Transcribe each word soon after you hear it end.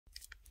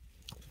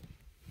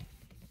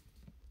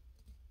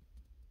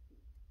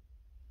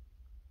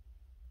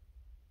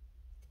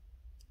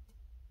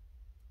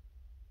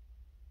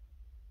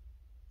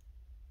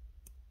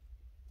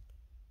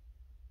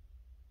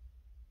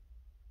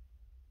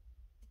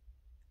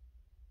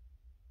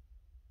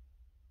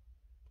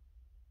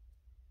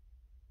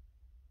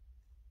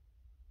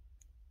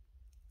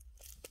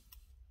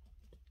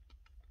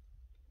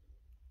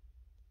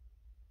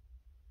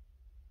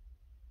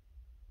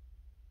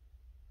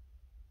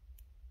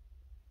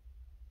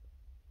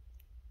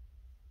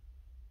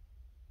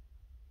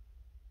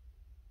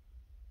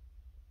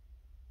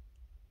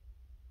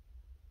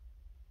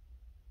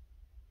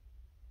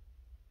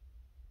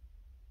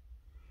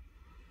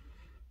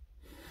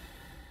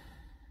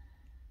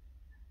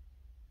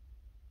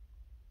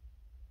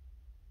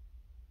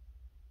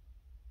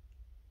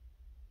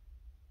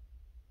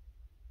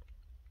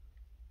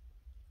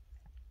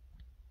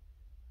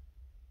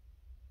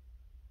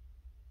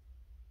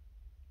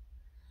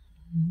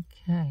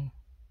Okay.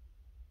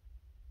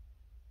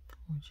 I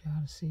want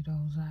y'all to see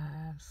those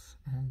eyes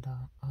in the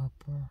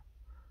upper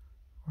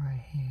right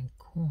hand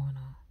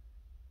corner.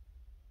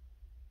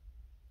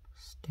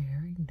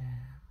 Staring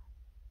down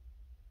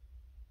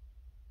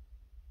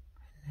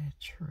in that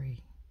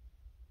tree.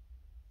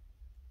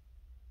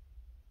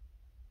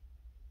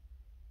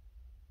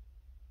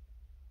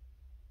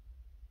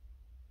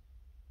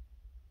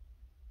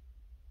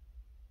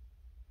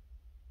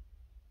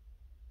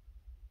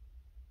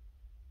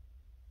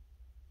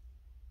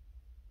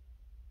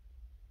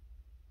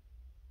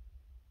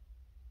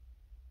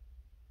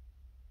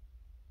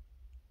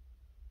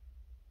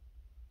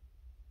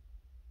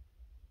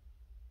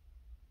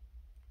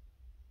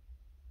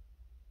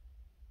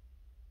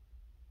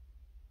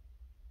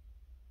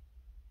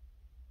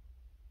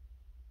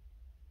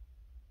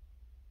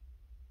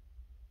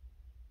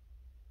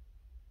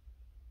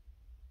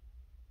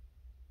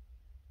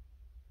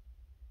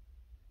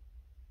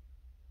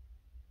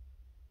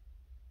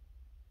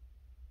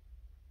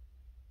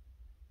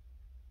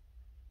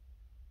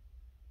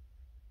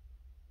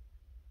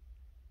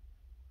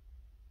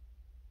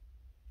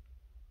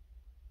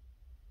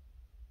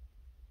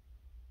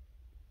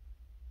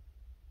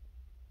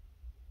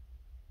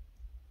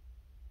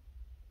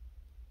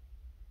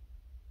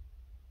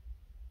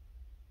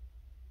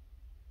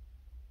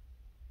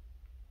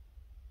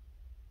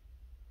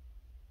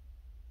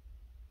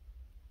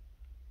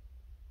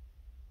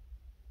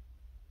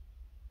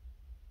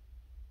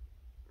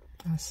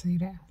 I see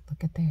that.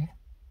 Look at that.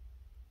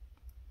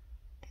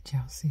 Did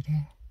y'all see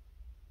that?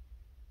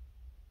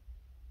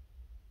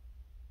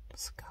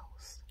 It's a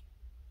ghost.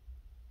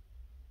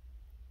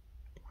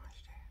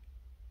 Watch that.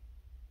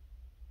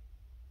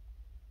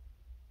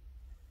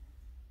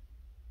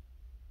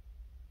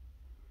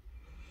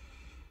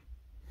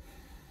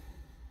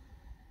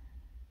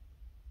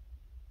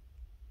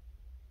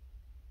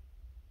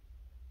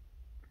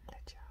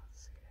 Let y'all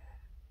see that.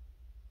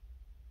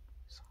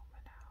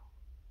 Zooming out.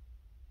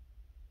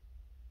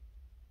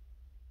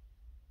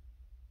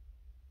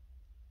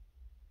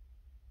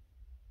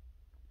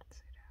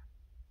 See that?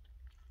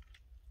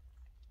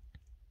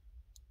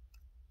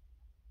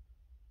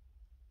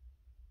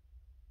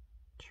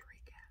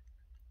 Tree got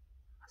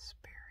a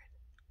spirit.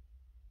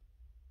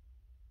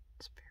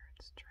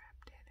 Spirit's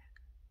trapped in it.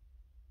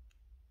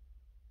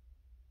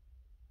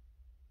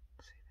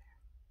 See there?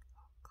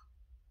 Look.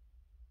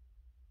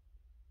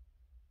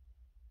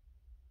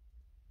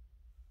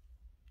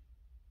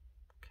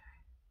 Okay.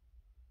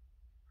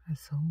 I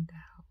zoomed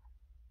out.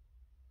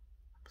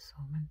 I'm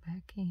zooming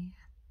back in.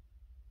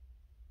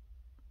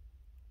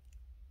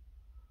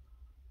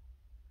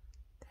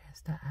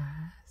 There's the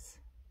eyes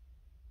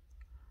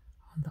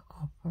on the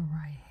upper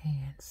right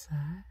hand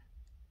side.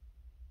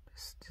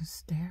 Just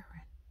staring.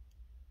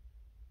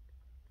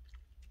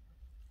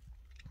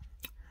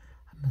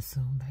 I'm gonna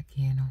zoom back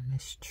in on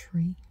this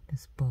tree,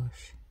 this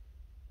bush.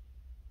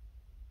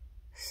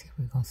 See if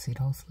we're gonna see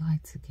those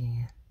lights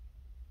again.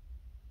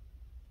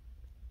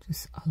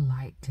 Just a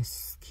light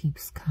just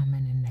keeps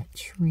coming in that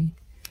tree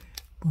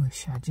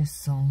bush. I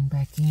just zoomed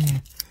back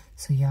in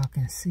so y'all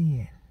can see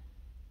it.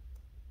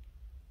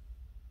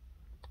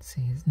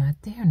 See, it's not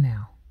there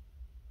now.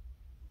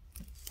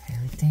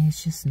 Everything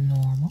is just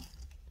normal.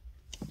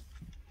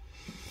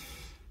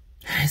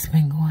 It's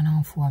been going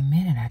on for a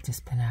minute. I've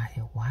just been out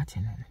here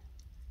watching it.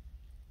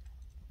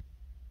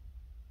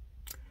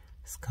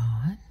 It's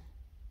gone.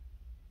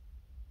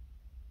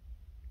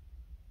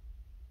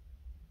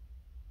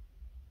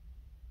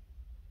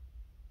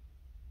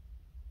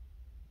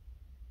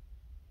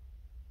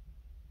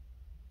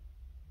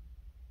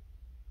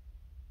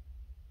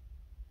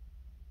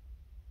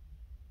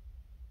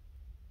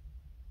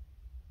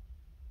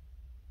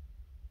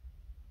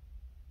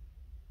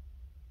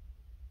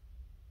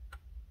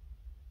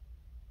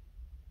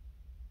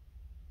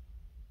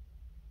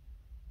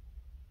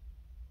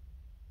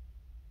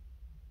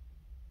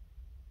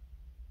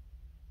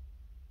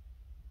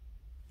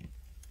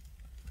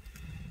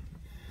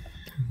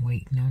 I'm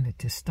waiting on it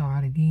to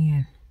start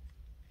again.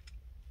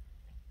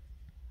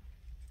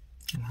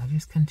 I'll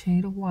just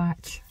continue to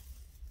watch.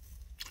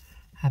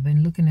 I've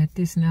been looking at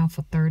this now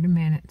for 30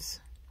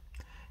 minutes.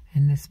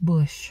 And this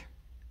bush.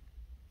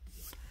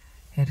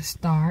 It'll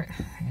start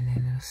and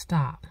then it'll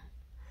stop.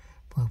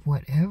 But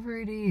whatever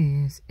it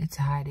is, it's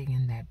hiding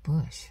in that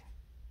bush.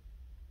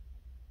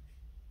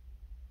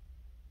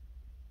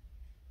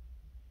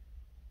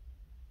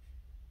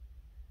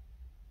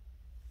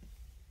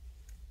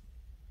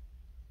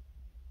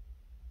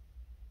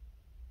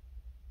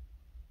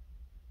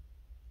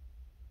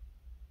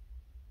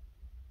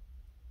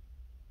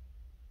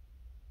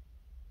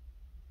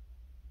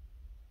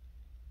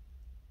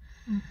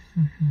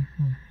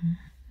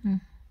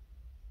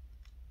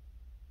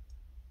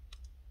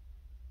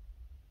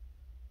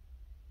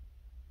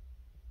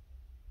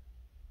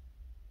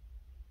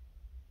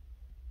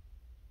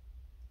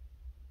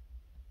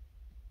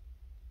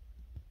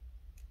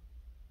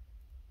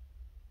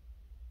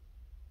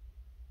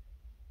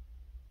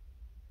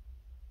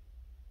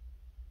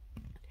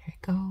 There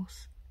it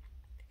goes.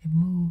 It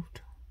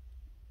moved.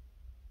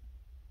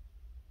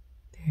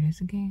 There it is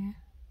again.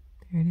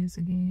 There it is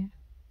again.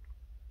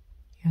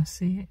 Y'all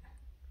see it?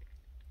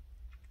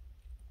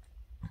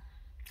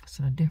 It's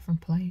in a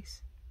different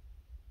place.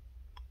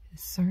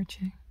 It's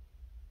searching.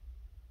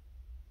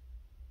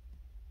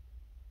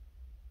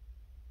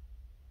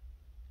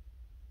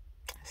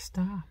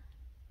 Stop.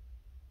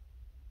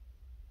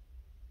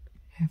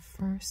 At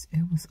first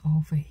it was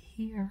over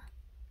here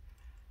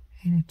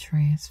and it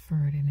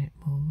transferred and it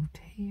moved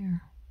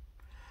here.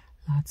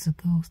 Lots of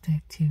ghost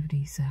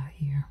activities out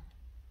here.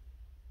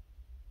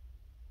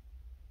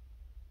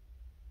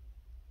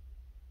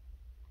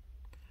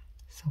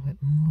 So it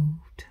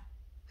moved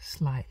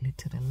slightly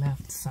to the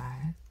left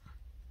side.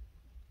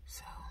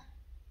 So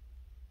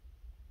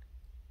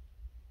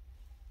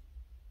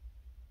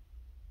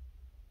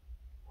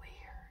weird.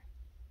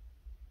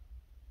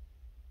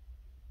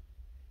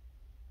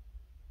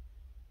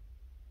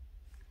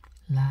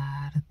 A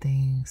lot of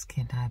things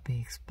cannot be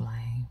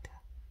explained.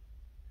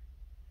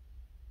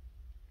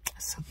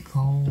 It's a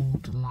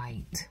gold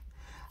light.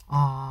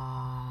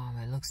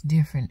 It looks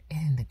different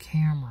in the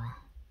camera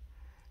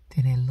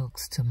than it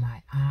looks to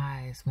my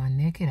eyes, my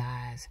naked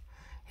eyes.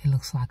 It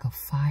looks like a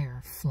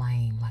fire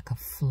flame, like a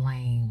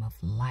flame of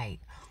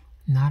light.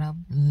 Not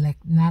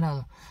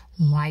a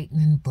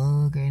lightning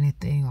bug or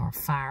anything, or a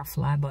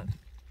firefly, but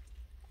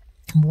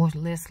more or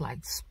less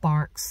like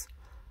sparks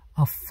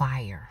of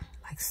fire,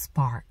 like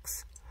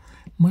sparks.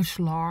 Much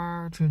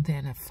larger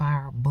than a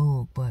fire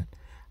bug, but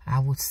I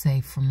would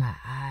say from my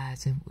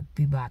eyes it would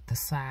be about the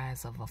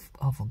size of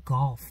a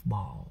golf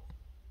ball.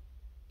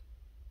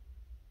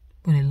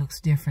 But it looks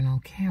different on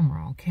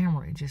camera. On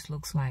camera it just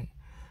looks like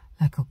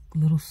a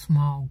little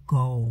small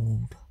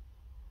gold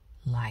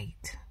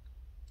light.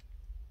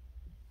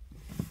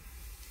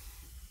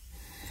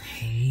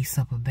 It eats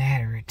up a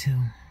battery too.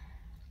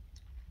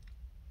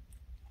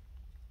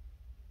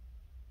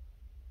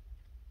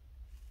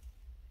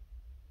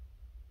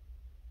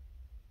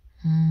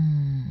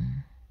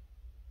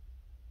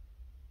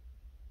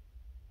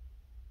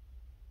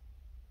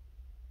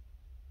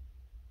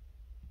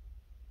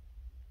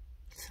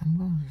 So I'm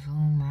going to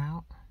zoom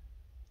out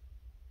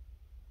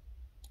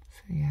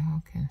so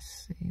y'all can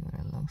see what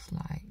it looks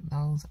like.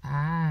 Those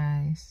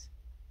eyes.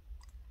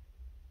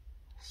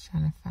 Just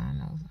trying to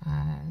find those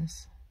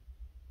eyes.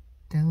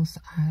 Those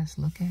eyes,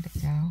 look at it,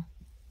 y'all.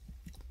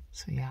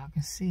 So y'all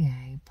can see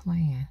I ain't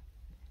playing.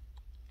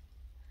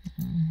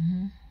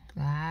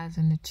 The eyes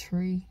in the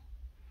tree.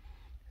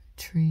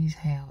 Trees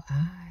have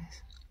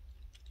eyes.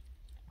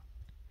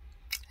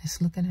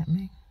 It's looking at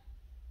me.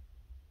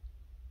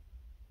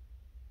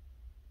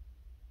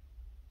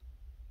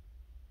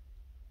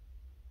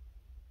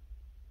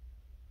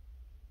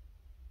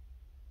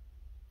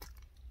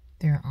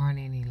 There aren't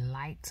any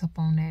lights up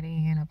on that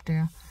end up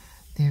there.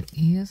 There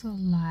is a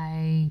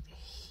light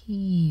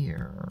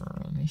here.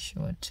 Let me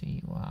show it to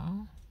you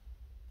all,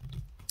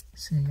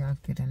 so y'all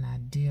get an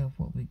idea of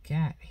what we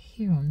got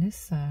here on this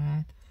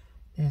side.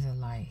 There's a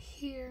light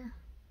here.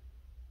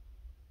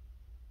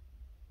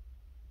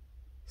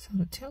 So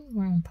the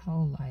telegram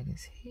pole light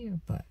is here,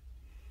 but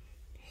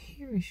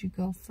here as you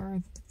go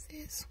further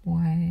this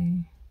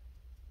way,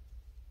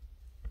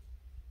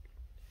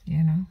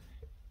 you know,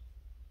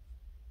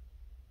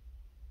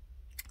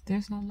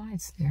 there's no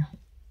lights there.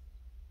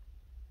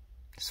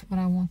 That's what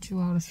I want you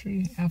all to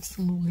see.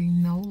 Absolutely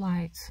no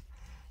lights.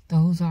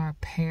 Those are a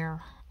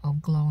pair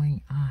of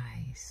glowing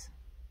eyes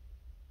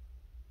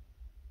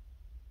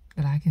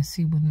that I can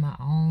see with my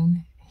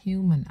own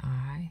human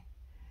eye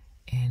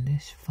and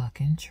this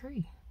fucking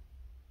tree.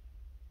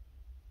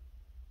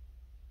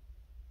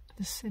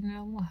 Just sitting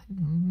there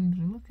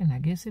looking. I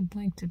guess it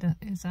blinked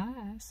his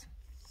eyes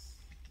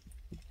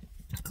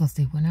because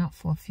they went out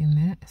for a few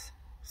minutes.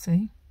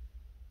 See?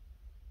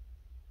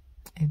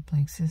 It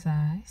blinks his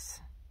eyes.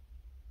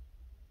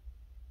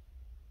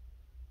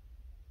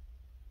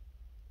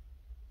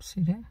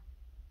 See there?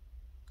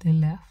 They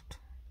left.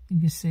 You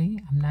can see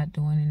I'm not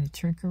doing any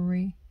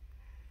trickery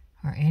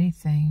or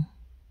anything,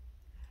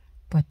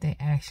 but they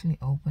actually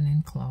open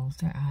and close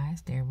their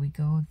eyes. There we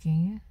go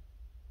again.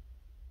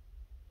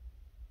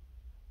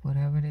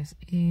 Whatever this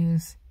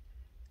is,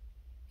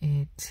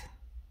 it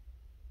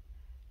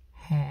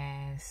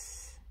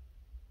has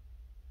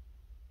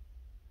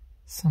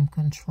some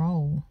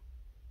control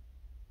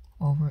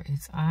over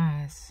its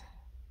eyes.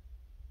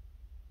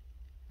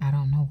 I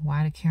don't know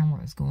why the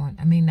camera is going,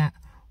 not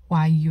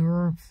why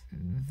your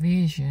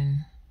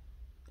vision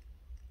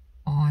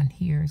on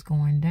here is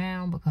going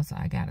down, because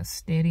I got a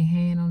steady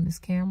hand on this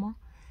camera.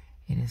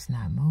 It is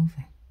not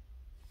moving.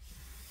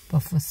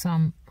 But for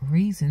some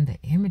reason, the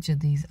image of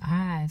these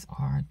eyes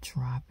are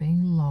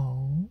dropping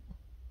low.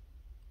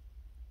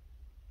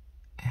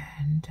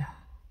 And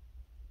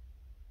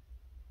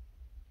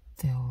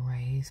they'll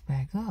raise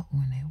back up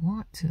when they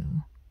want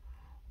to.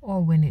 Or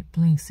when it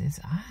blinks its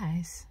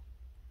eyes,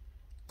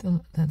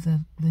 the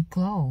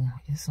glow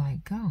is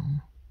like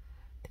gone.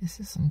 This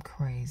is some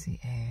crazy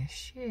ass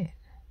shit.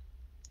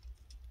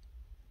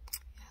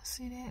 Y'all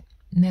see that?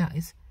 Now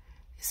it's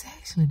It's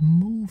actually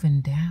moving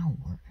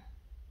downward.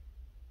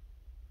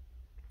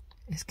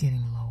 It's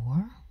getting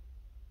lower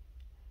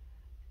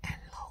and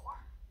lower.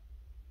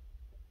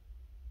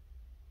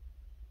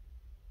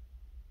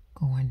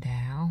 Going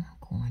down,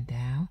 going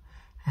down.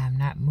 I'm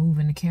not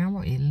moving the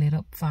camera. It lit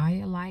up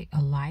a light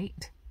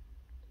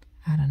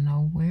out of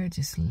nowhere. It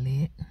just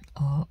lit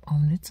up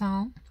on its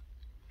own.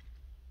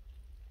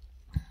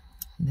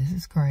 This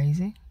is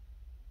crazy.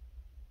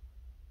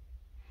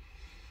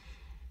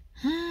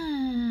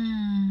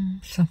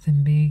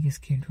 Something big is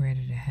getting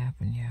ready to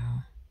happen,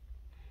 y'all.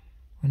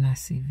 When I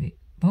see Vic,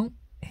 boom,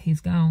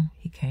 he's gone.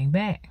 He came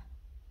back.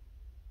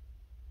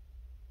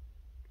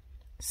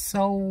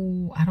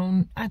 So,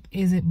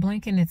 is it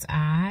blinking its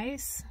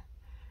eyes?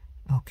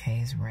 Okay,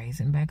 it's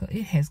raising back up.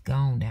 It has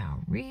gone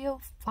down real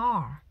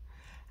far.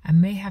 I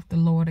may have to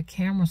lower the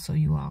camera so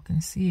you all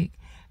can see it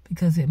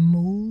because it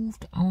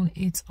moved on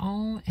its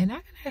own. And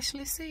I can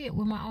actually see it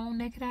with my own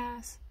naked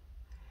eyes.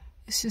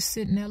 It's just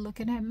sitting there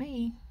looking at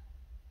me.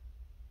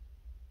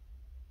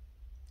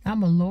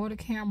 I'm going to lower the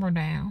camera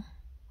down.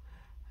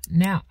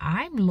 Now,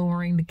 I'm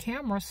lowering the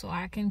camera so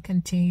I can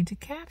continue to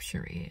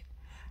capture it.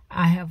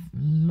 I have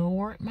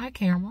lowered my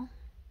camera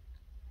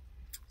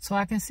so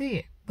I can see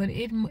it. But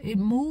it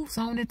moves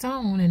on its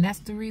own, and that's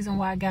the reason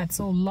why I got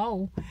so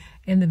low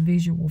in the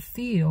visual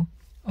field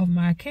of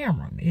my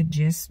camera. It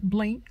just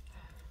blinked.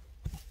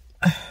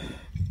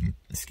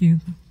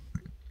 Excuse me.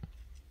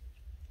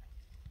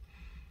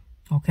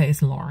 Okay,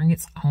 it's lowering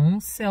its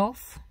own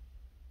self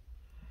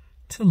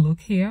to look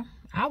here.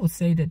 I would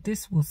say that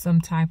this was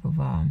some type of,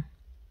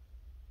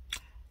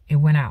 it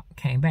went out,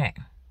 came back.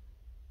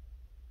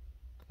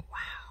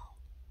 Wow.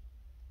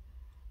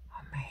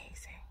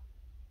 Amazing.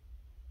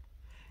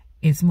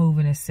 It's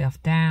moving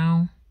itself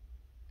down.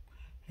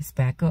 It's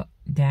back up.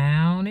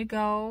 Down it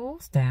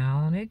goes.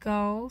 Down it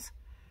goes.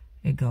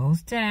 It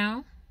goes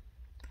down.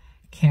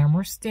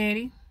 Camera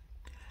steady.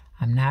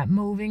 I'm not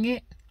moving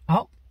it.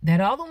 Oh,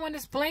 that other one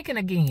is blinking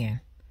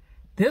again.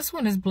 This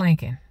one is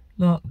blinking.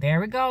 Look,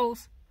 there it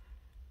goes.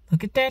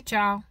 Look at that,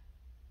 y'all.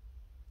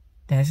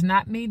 That's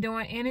not me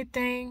doing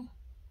anything.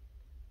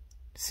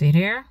 See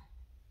there?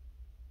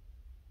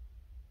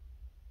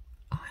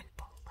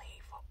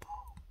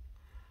 Unbelievable.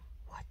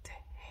 What the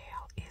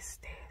hell is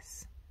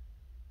this?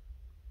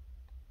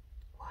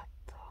 What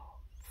the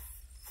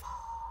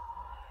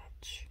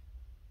fudge?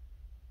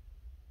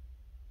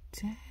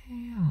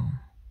 Damn.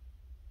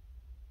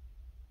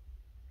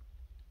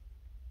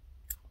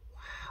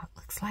 Wow, it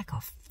looks like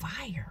a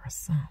fire or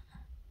something.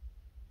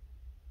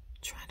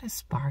 Trying to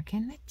spark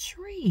in the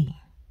tree.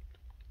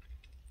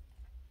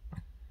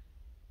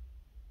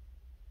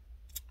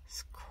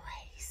 It's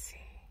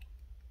crazy.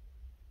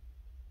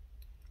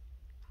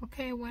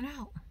 Okay, it went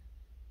out.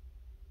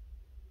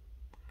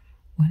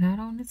 Went out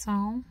on its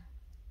own.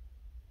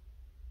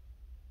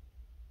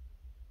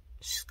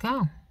 She's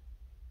gone.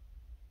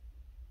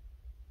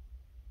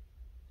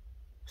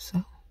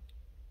 So,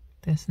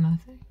 there's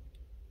nothing.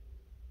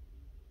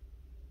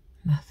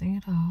 Nothing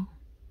at all.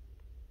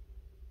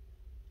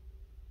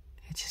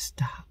 It just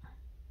stopped.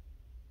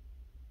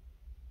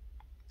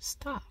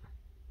 Stop.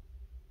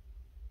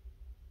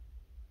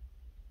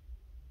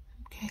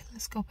 Okay,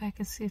 let's go back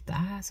and see if the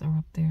eyes are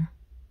up there.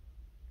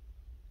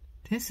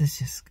 This is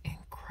just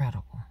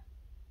incredible.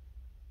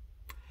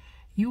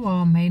 You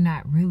all may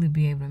not really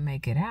be able to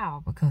make it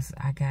out because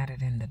I got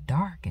it in the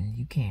dark and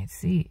you can't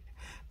see it.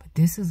 But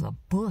this is a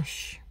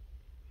bush.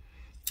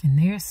 And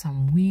there's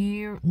some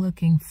weird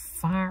looking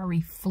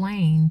fiery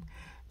flame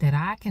that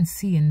I can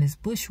see in this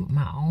bush with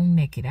my own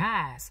naked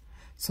eyes.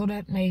 So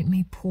that made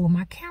me pull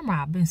my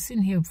camera. I've been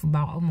sitting here for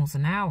about almost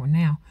an hour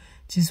now,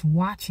 just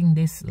watching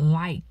this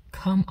light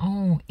come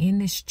on in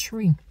this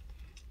tree.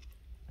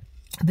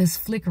 This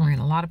flickering.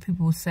 A lot of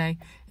people will say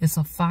it's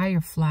a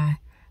firefly,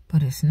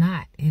 but it's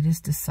not. It is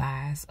the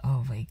size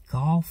of a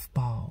golf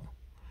ball.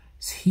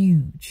 It's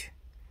huge.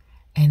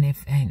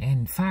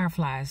 And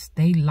fireflies,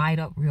 they light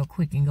up real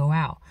quick and go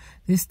out.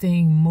 This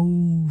thing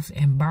moves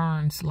and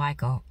burns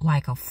like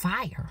a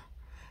fire,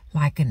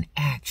 like an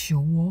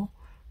actual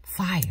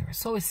fire.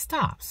 So it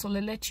stops. So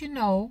to let you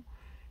know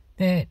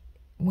that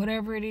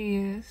whatever it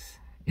is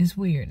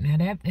weird. Now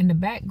that in the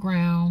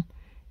background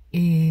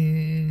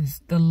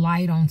is the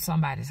light on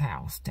somebody's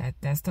house.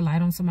 That's the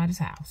light on somebody's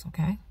house.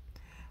 Okay,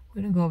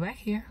 we're gonna go back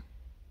here.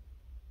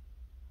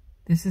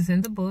 This is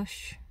in the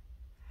bush.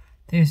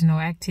 There's no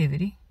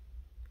activity.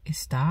 It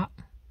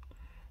stopped.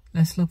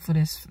 Let's look for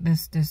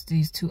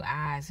these two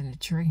eyes in the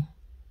tree.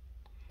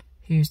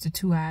 Here's the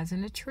two eyes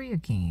in the tree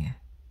again.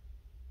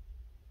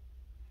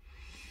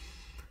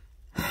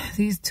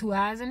 These two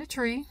eyes in the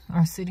tree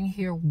are sitting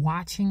here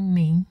watching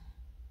me.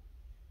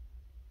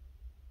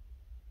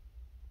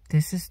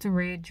 This is the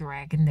red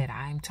dragon that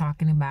I'm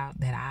talking about,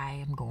 that I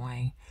am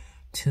going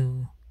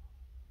to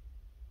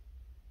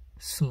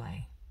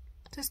slay.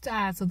 Just the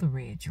eyes of the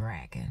red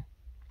dragon.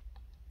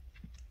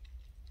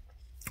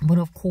 But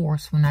of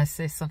course, when I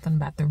say something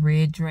about the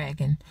red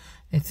dragon,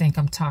 they think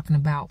I'm talking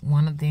about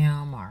one of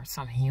them or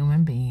some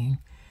human being.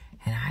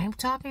 And I am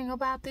talking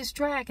about this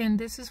dragon.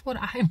 This is what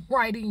I'm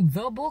writing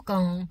the book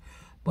on.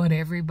 But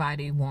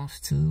everybody wants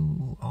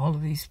to, all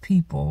of these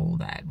people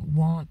that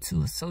want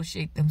to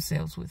associate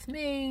themselves with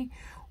me,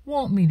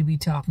 want me to be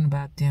talking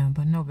about them.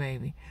 But no,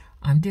 baby,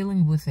 I'm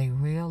dealing with a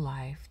real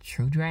life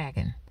true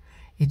dragon.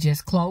 It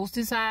just closed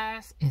his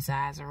eyes. His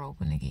eyes are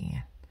open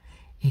again.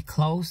 He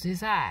closed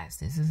his eyes.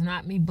 This is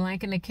not me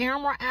blanking the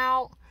camera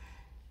out.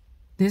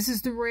 This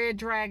is the red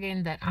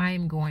dragon that I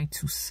am going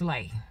to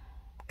slay.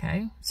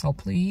 Okay? So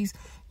please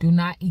do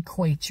not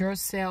equate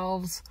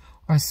yourselves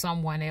or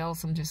someone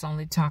else. I'm just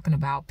only talking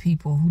about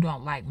people who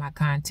don't like my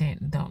content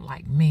and don't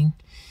like me.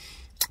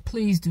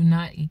 Please do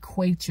not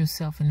equate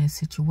yourself in this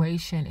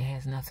situation. It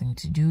has nothing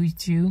to do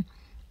with you.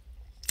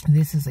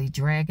 This is a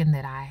dragon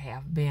that I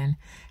have been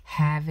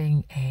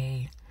having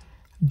a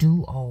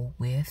duo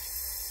with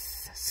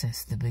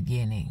since the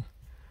beginning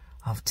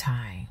of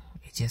time.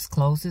 It just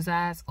closed his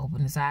eyes,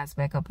 opened his eyes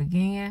back up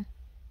again.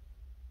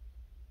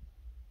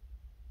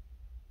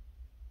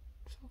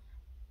 So,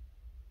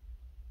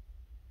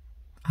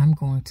 I'm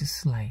going to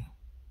slay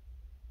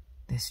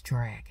this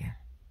dragon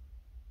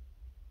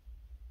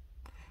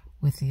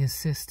with the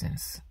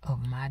assistance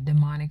of my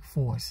demonic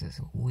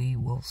forces. We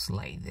will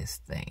slay this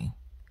thing.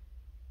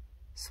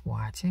 It's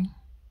watching.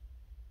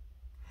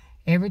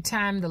 Every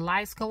time the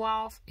lights go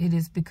off, it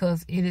is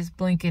because it is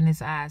blinking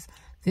its eyes.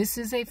 This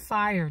is a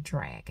fire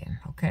dragon,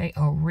 okay?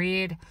 A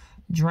red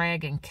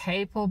dragon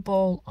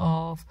capable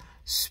of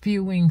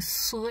spewing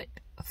soot,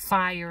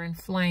 fire, and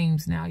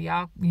flames. Now,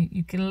 y'all,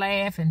 you can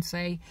laugh and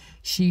say,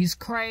 she's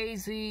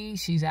crazy,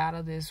 she's out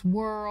of this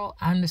world.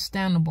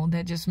 Understandable.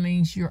 That just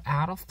means you're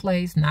out of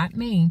place, not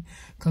me,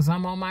 because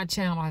I'm on my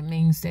channel. It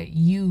means that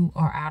you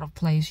are out of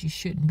place. You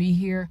shouldn't be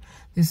here.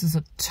 This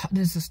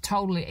is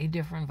totally a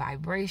different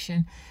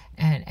vibration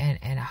and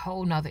a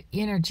whole nother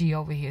energy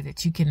over here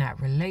that you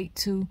cannot relate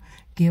to.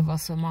 Give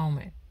us a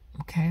moment.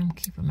 Okay, I'm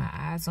keeping my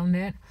eyes on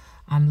that.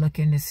 I'm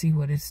looking to see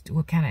what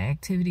kind of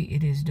activity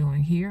it is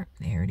doing here.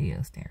 There it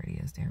is. There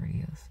it is. There it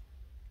is.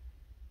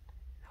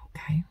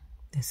 Okay,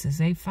 this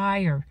is a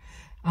fire.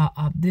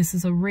 This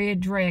is a red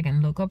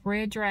dragon. Look up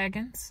red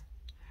dragons.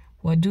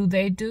 What do?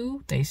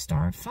 They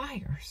start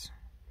fires.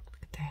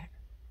 Look at that.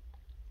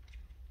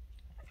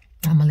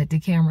 I'm gonna let the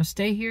camera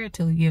stay here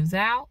until it gives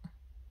out.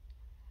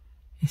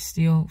 It's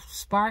still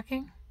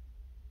sparking.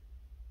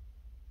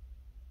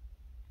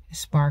 It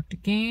sparked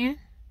again.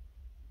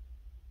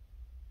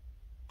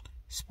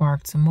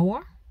 Sparked some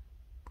more.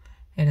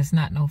 It is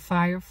not no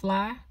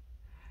firefly.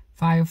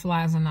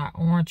 Fireflies are not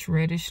orange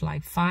reddish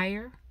like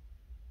fire.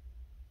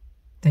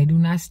 They do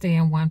not stay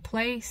in one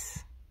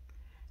place.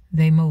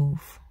 They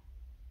move.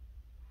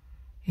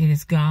 It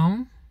is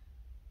gone.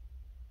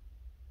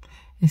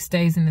 It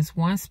stays in this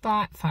one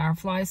spot.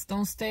 Fireflies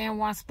don't stay in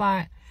one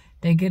spot.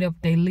 They get up,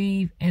 they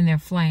leave, and their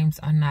flames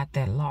are not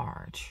that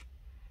large.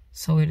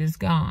 So it is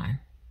gone.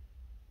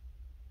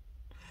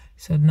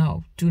 So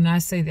no, do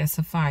not say that's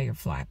a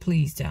firefly.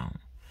 Please don't.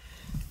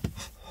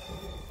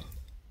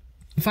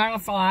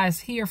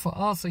 Fireflies here for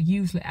us are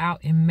usually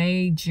out in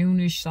May,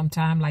 June-ish,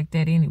 sometime like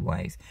that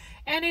anyways.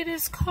 And it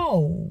is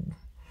cold.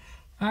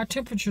 Our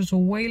temperatures are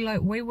way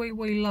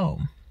low.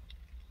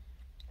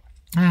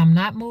 I am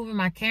not moving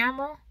my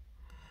camera.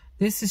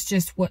 This is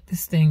just what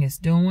this thing is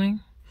doing.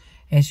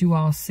 As you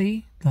all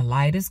see, the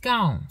light is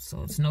gone.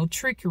 So it's no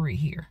trickery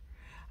here.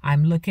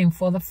 I'm looking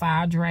for the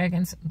fire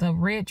dragons, the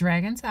red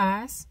dragon's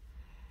eyes.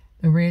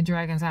 The red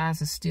dragon's eyes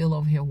is still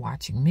over here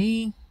watching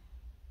me.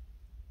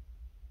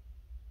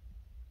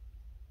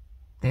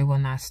 They will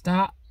not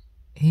stop.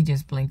 He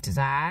just blinked his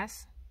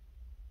eyes.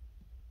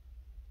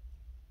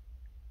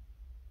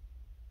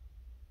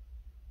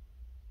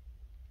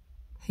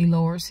 He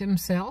lowers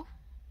himself.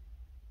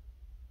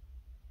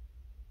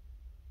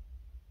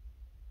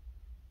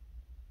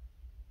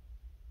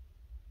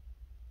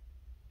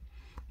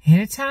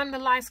 Anytime the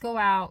lights go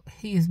out,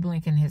 he is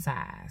blinking his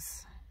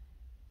eyes.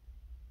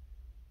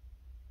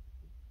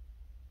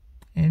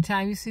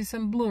 Anytime you see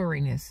some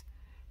blurriness,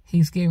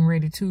 he's getting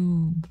ready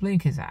to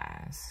blink his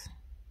eyes.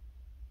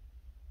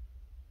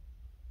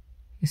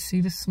 You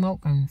see the smoke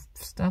and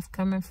stuff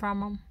coming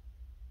from him?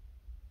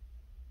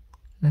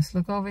 Let's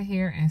look over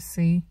here and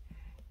see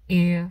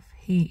if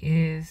he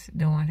is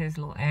doing his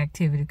little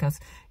activity, because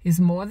it's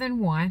more than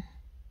one.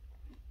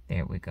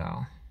 There we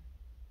go.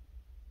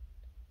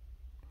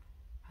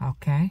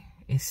 Okay,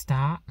 it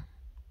stopped.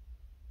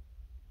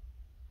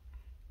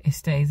 It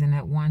stays in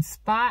that one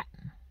spot.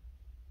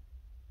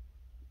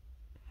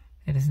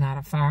 It is not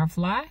a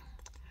firefly.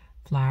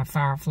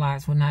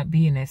 Fireflies will not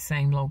be in that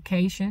same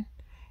location.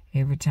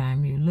 Every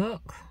time you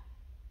look,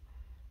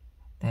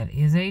 that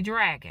is a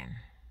dragon.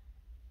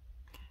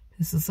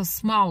 This is a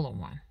smaller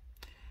one.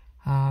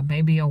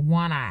 Maybe a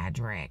one-eyed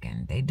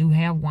dragon. They do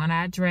have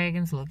one-eyed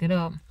dragons. Look it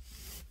up.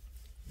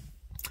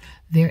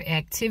 Their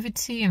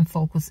activity and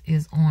focus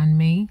is on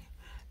me.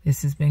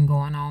 This has been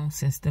going on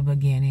since the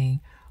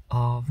beginning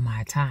of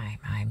my time.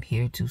 I'm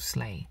here to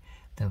slay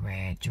the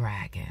red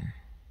dragon.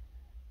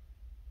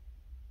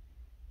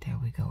 There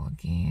we go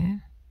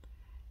again.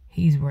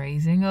 He's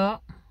raising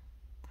up.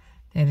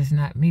 That is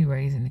not me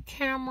raising the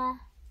camera.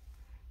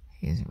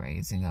 It's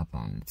raising up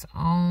on its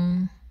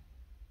own.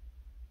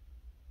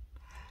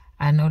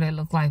 I know that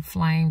look like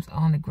flames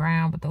on the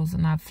ground, but those are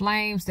not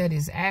flames. That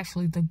is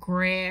actually the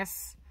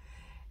grass,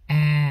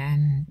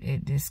 and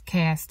it is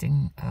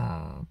casting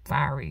a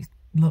fiery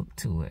look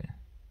to it.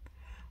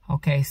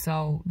 Okay,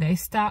 so they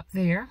stopped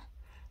there.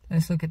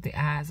 Let's look at the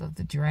eyes of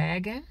the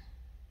dragon.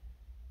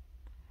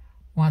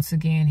 Once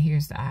again,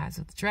 here's the eyes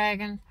of the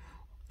dragon.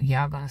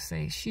 Y'all gonna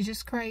say, she's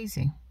just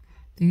crazy.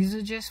 These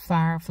are just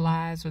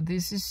fireflies, or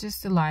this is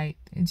just the light.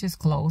 It just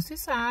closed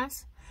its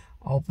eyes,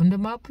 opened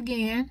them up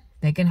again.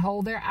 They can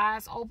hold their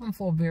eyes open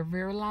for a very,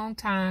 very long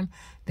time.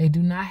 They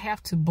do not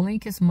have to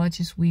blink as much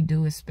as we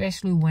do,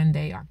 especially when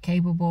they are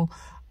capable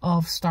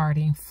of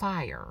starting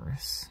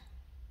fires.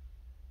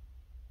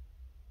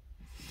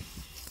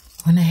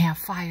 When they have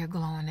fire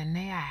glowing in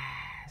their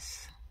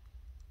eyes.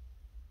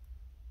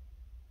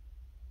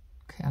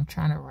 Okay, I'm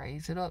trying to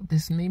raise it up.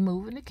 This is me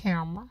moving the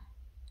camera.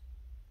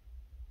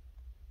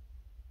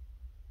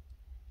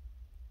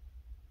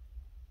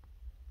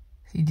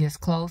 He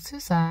just closed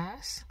his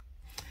eyes.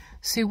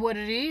 See, what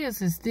it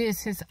is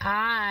this. His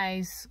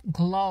eyes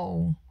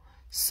glow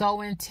so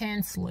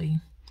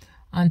intensely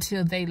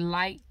until they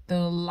light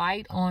the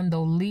light on the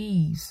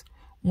leaves.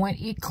 When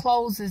it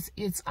closes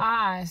its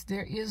eyes,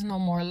 there is no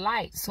more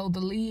light. So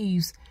the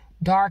leaves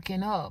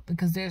darken up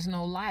because there's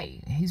no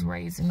light. He's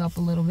raising up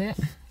a little bit.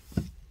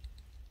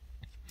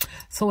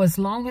 So as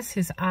long as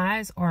his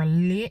eyes are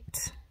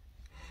lit,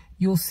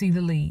 you'll see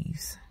the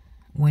leaves.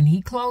 When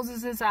he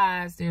closes his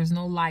eyes, there's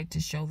no light to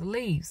show the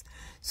leaves.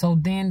 So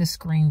then the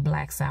screen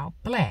blacks out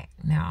black.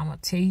 Now, I'm going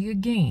to tell you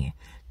again,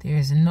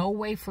 there's no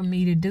way for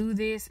me to do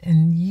this,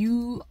 and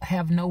you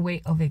have no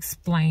way of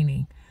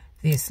explaining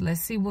this.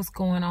 Let's see what's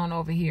going on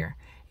over here.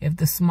 If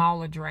the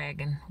smaller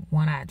dragon,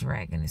 one-eyed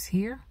dragon, is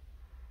here,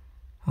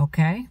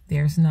 okay,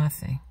 there's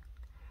nothing,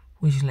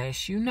 which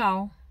lets you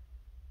know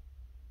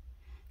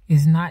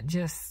it's not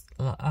just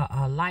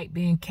a light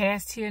being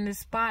cast here in this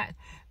spot,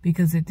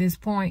 because at this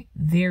point,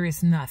 there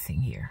is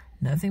nothing here.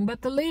 Nothing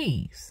but the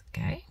leaves,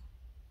 okay?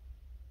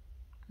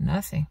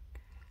 Nothing.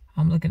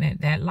 I'm looking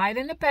at that light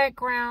in the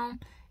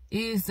background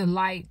is the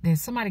light that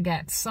somebody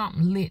got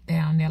something lit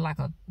down there, like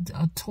a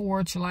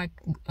torch, like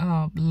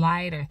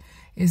light, or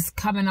is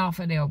coming off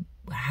of their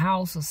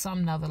house or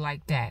something other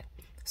like that.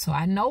 So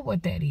I know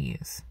what that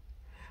is.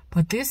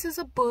 But this is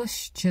a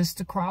bush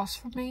just across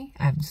from me.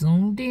 I've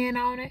zoomed in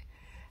on it.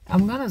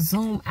 I'm going to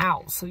zoom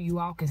out so you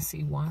all can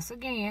see once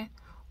again.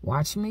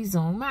 Watch me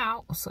zoom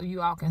out so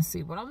you all can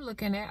see what I'm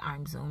looking at.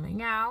 I'm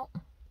zooming out.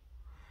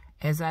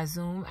 As I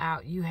zoom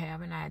out, you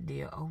have an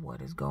idea of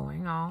what is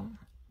going on.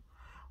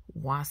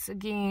 Once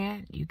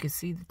again, you can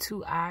see the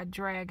two-eyed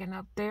dragon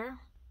up there.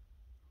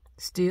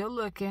 Still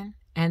looking.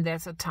 And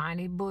that's a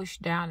tiny bush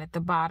down at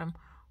the bottom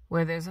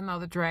where there's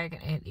another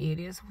dragon. And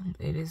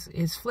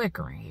it's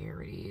flickering.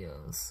 Here it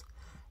is.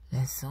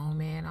 Let's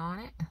zoom in on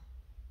it.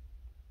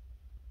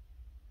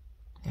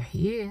 There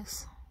he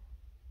is.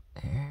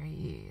 There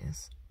he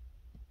is.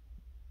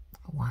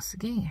 Once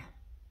again,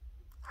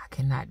 I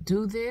cannot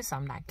do this.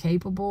 I'm not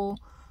capable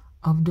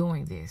of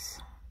doing this.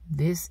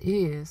 This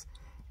is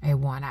a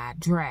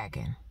one-eyed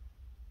dragon.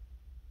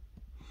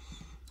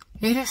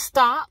 It has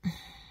stopped.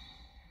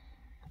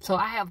 So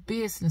I have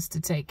business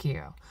to take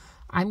care of.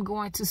 I'm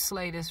going to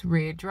slay this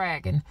red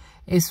dragon.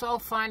 It's so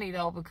funny,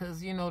 though,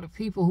 because, you know, the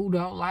people who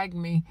don't like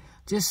me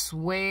just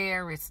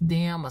swear it's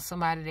them or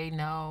somebody they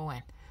know,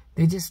 and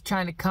they're just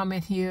trying to come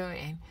in here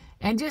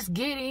and just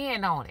get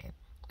in on it.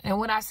 And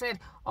when I said,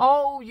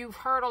 oh, you've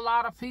heard a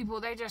lot of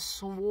people, they just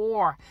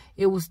swore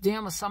it was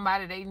them or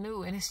somebody they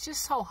knew. And it's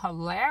just so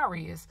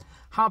hilarious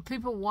how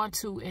people want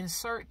to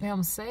insert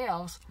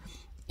themselves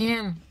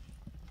in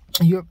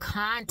your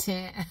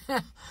content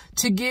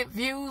to get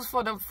views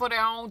for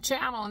their own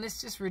channel. And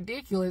it's just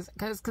ridiculous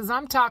because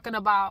I'm talking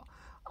about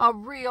a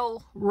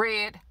real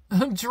red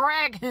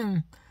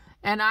dragon.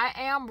 And I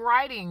am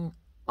writing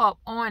up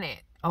on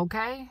it.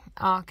 Okay.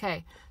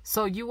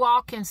 So you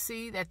all can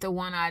see that the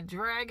one-eyed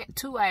dragon,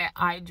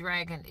 two-eyed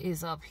dragon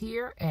is up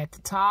here at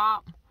the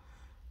top,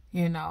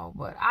 you know,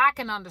 but I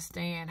can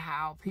understand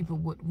how people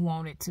would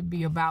want it to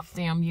be about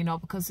them, you know,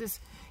 because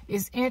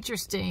it's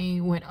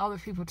interesting when other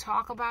people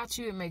talk about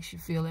you. It makes you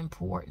feel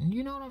important.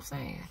 You know what I'm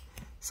saying?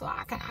 So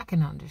I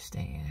can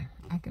understand.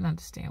 I can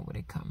understand where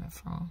they're coming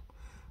from.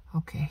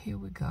 Okay, here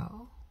we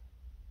go.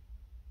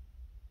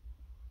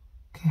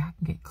 Okay, I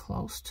can get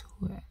close to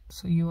it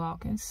so you all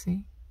can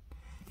see.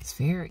 It's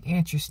very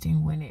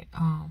interesting when it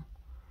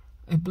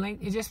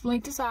just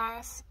blinked its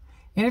eyes.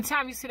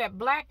 Anytime you see that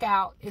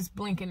blackout, it's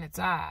blinking its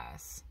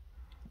eyes.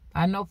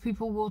 I know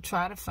people will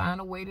try to find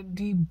a way to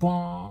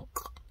debunk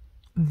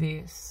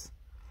this.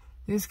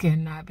 This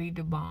cannot be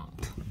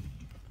debunked.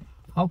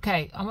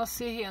 Okay, I'm going to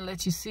sit here and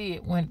let you see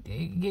it. When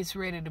it gets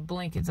ready to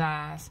blink its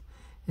eyes,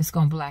 it's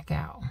going to black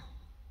out.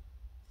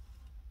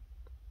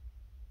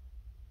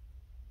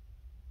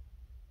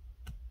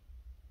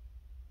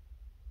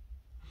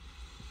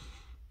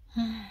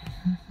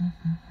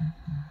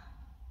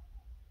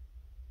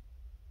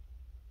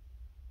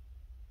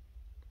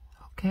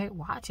 Okay,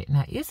 watch it.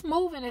 Now, it's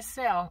moving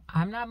itself.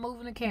 I'm not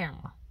moving the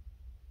camera.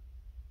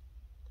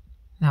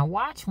 Now,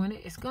 watch when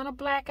it's going to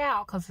black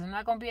out because it's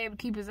not going to be able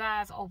to keep his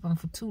eyes open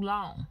for too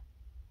long.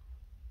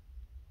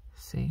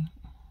 See?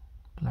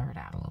 Blur it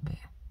out a little bit.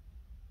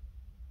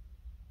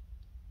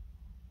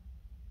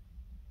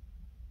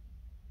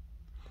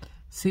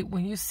 See,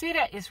 when you see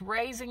that, it's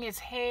raising its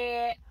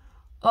head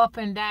up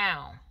and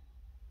down.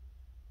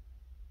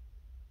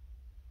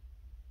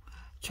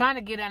 Trying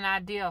to get an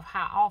idea of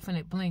how often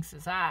it blinks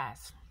its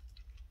eyes.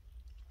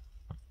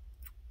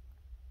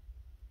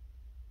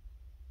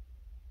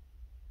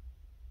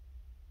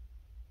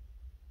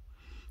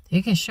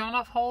 It can sure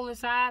enough hold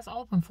its eyes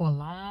open for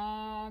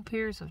long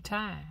periods of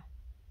time.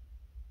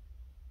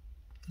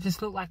 It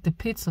just looks like the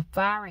pits of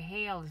fiery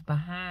hell is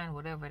behind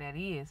whatever that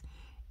is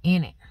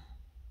in it.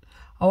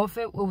 Or if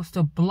it was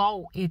to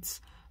blow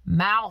its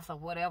mouth or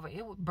whatever,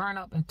 it would burn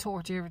up and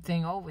torch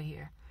everything over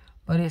here.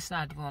 But it's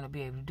not going to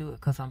be able to do it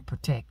because I'm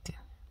protected.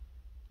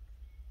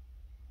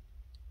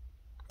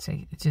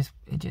 See, it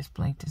just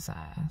blinked its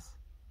eyes.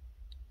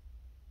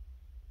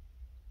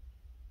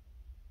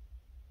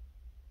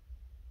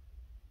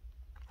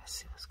 Let's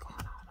see what's going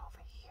on over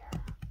here.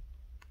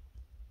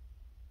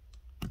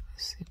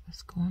 Let's see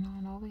what's going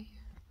on over here.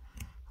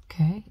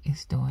 Okay,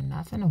 it's doing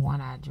nothing. The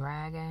one-eyed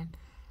dragon,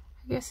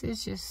 I guess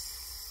it's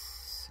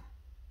just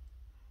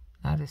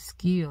not as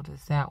skilled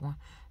as that one.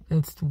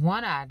 The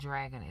one-eyed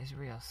dragon is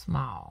real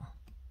small.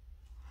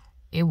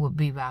 It would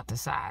be about the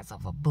size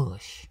of a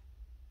bush.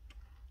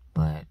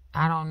 But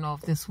I don't know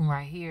if this one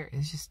right here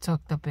is just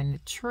tucked up in the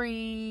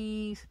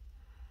trees.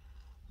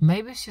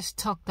 Maybe it's just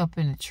tucked up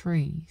in the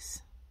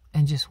trees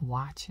and just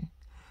watching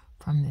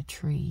from the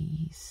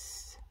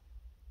trees.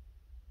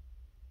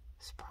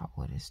 That's probably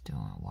what it's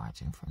doing,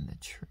 watching from the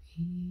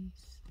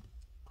trees.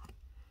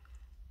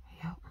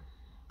 Yep,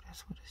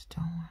 that's what it's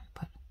doing.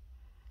 But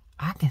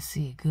I can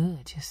see it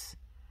good just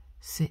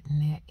sitting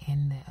there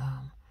in the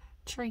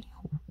tree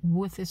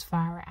with his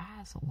fiery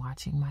eyes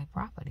watching my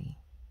property.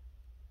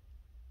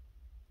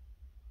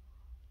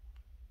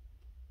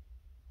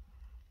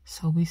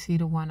 So we see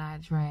the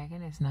one-eyed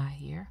dragon is not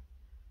here.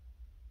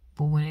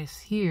 But when it's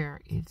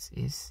here,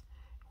 it's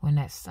when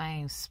that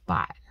same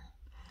spot.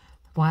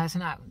 Why it's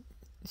not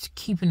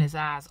keeping his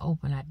eyes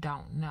open, I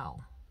don't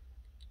know.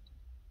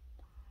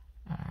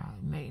 It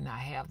may not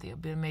have the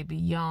ability, it may be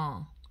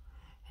young,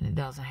 and it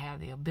doesn't have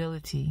the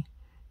ability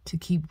to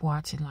keep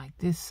watching like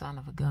this son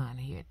of a gun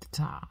here at the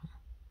top.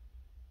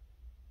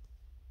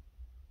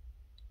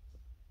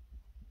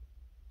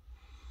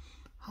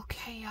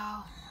 Okay,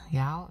 y'all.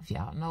 Y'all, if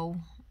y'all know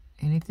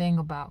anything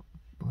about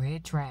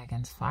red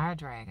dragons, fire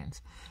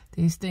dragons,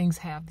 these things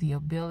have the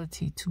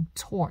ability to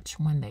torch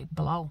when they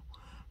blow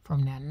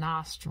from their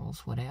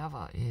nostrils,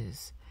 whatever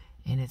is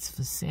in its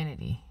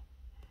vicinity.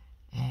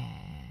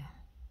 And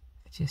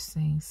I just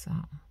seen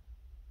something.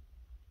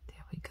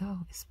 There we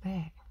go. It's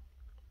back.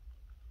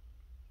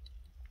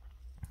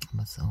 I'm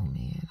going to zoom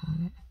in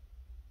on it.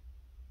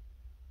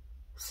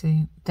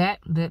 See,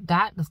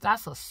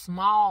 that's a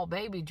small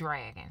baby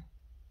dragon.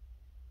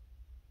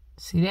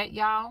 See that,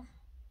 y'all?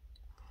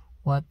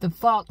 What the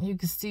fuck? You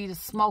can see the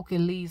smoke it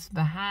leaves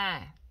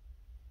behind.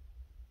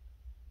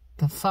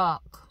 The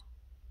fuck?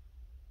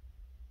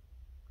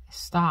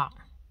 Stop.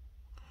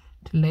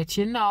 To let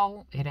you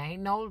know, it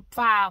ain't no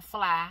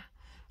firefly.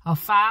 A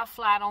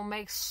firefly don't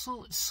make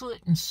soot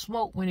and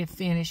smoke when it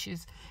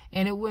finishes,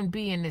 and it wouldn't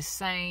be in the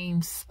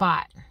same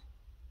spot.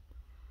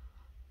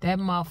 That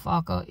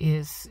motherfucker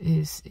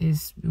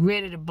is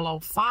ready to blow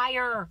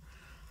fire.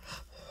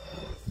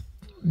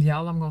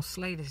 Y'all, I'm gonna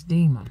slay this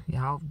demon.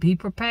 Y'all be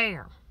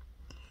prepared.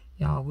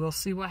 Y'all, we'll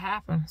see what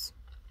happens.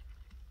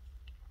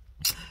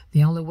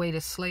 The only way to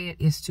slay it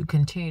is to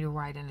continue to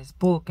write in this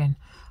book, and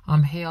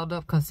I'm held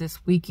up because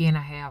this weekend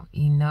I have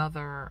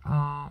another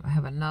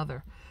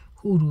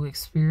hoodoo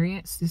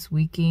experience this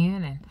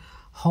weekend, and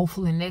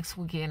hopefully next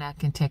weekend I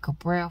can take a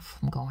breath.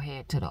 I'm gonna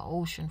head to the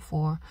ocean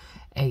for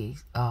a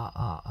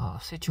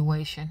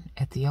situation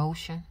at the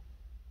ocean.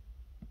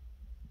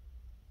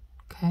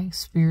 Okay,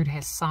 Spirit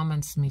has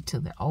summoned me to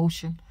the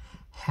ocean.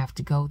 Have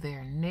to go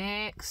there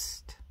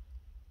next.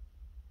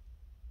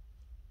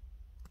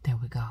 There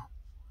we go.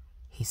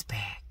 He's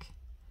back.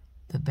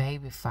 The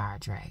baby fire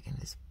dragon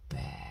is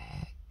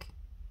back.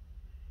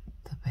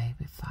 The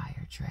baby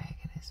fire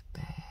dragon is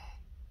back.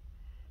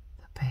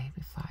 The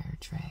baby fire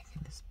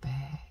dragon is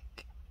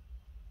back.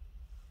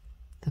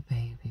 The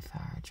baby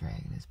fire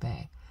dragon is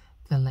back.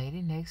 The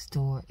lady next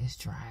door is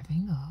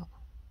driving up.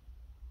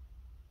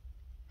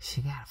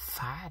 She got a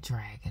fire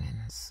dragon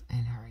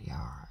in her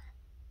yard.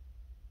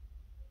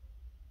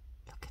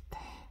 Look at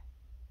that.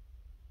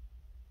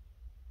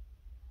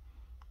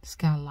 It's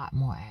got a lot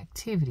more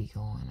activity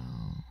going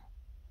on.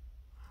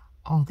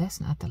 Oh,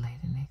 that's not the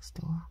lady next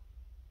door.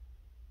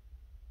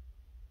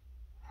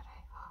 That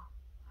ain't her.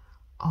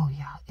 Oh,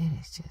 y'all, it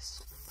is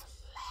just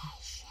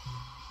flashing.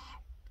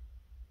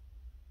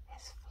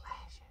 It's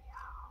flashing,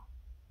 y'all.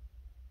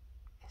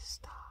 It's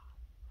stopped.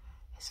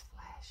 It's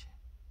flashing.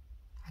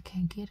 I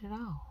can't get it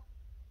all.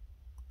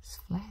 It's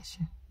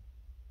flashing.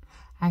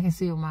 I can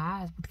see it with my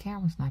eyes, but the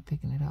camera's not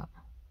picking it up.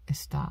 It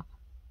stopped.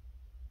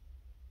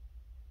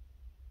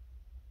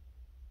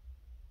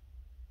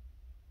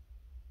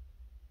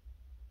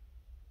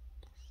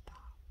 Stop.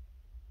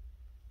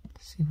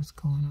 See what's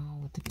going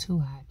on with the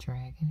two-eyed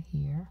dragon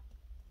here.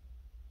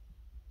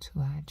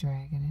 Two-eyed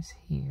dragon is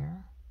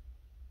here.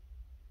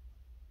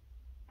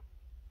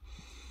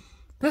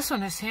 This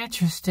one is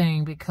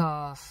interesting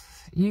because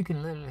you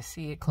can literally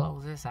see it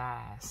close its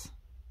eyes.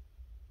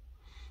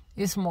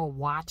 It's more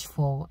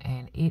watchful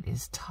and it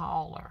is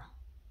taller.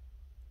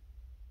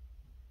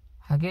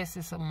 I guess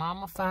it's a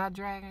mummified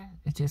dragon.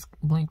 It just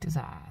blinked its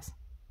eyes.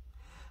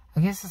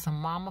 I guess it's a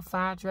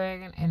mummified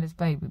dragon and its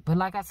baby. But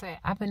like I said,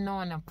 I've been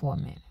knowing them for a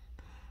minute.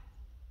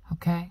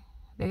 Okay?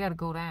 They got to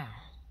go down.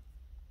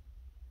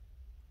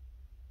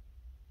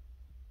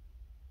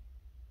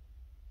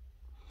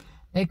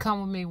 They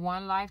come with me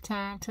one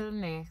lifetime to the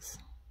next.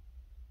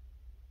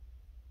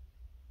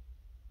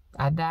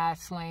 I died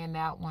slaying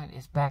that one.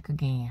 It's back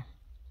again.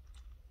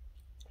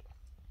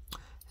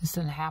 This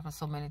didn't happen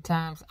so many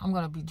times. I'm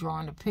going to be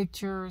drawing the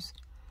pictures.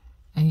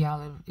 And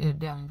y'all, it'll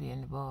definitely be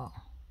in the book.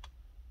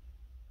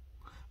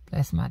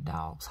 Bless my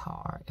dog's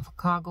heart. If a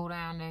car go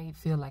down there, he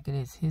feel like it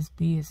is his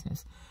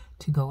business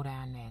to go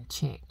down there and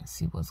check and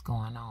see what's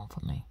going on for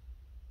me.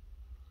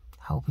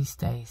 Hope he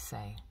stays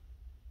safe.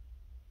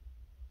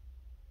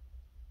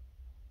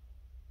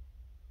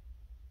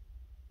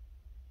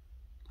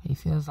 He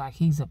feels like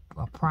he's a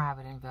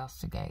private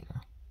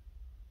investigator.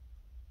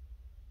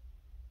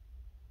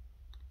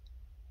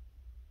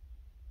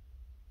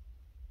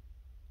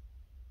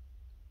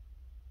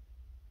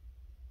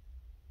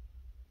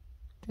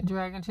 The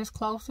dragon just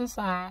closed his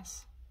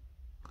eyes.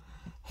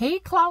 He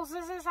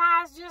closes his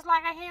eyes just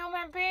like a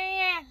human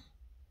being.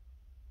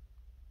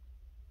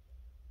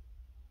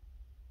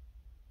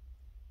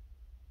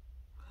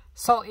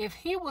 So if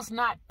he was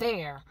not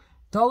there,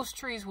 those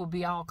trees would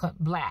be all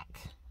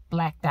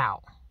blacked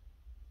out.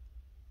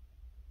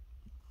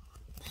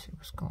 Let's see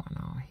what's going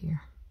on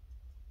here.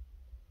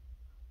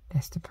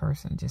 That's the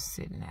person just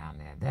sitting down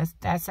there.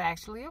 That's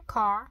actually a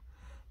car.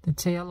 The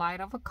tail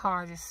light of a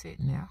car just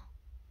sitting there.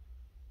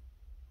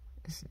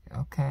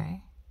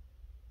 Okay.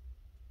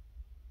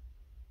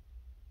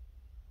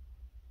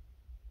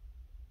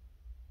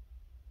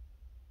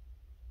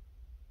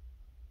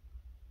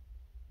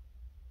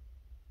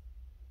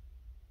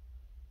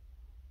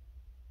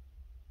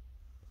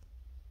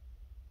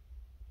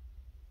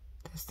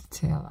 That's the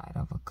tail light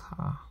of a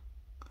car.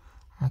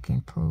 I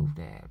can prove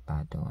that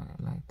by doing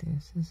it like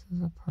this. This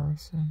is a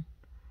person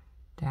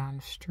down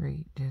the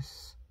street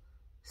just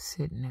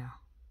sitting there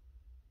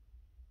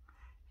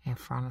in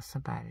front of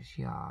somebody's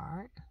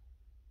yard.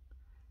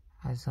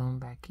 I zoom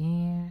back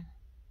in.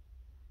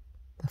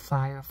 The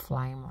fire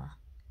flamer.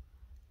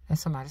 That's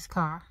somebody's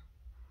car.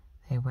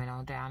 They went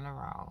on down the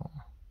road.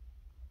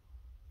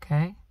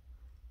 Okay?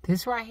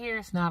 This right here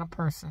is not a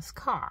person's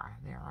car.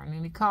 There aren't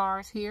any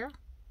cars here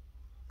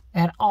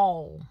at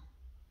all.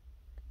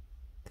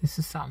 This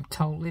is something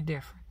totally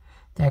different.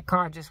 That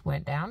car just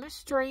went down the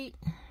street.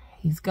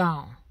 He's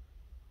gone.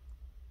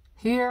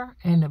 Here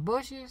in the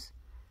bushes,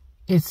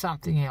 it's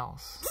something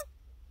else.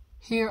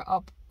 Here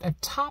up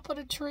at the top of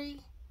the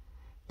tree,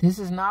 this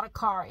is not a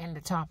car in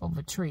the top of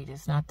a tree.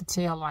 This is not the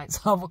tail lights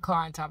of a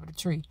car on top of the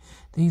tree.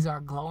 These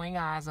are glowing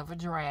eyes of a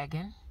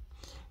dragon.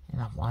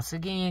 And once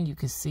again, you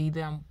can see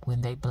them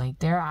when they blink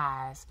their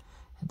eyes.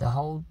 The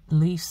whole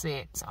leaf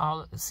sets.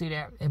 See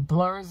that? It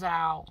blurs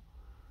out.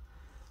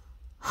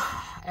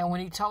 And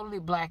when he totally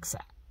blacks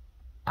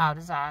out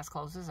his eyes,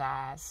 closes his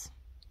eyes,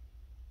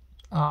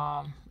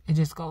 it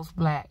just goes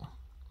black.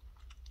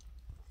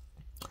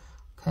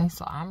 Okay,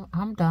 so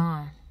I'm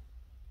done.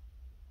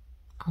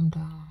 I'm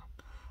done.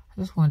 I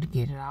just wanted to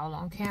get it all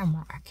on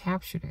camera. I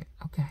captured it.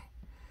 Okay.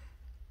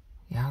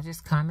 Y'all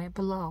just comment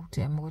below.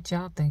 Tell me what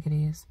y'all think it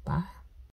is. Bye.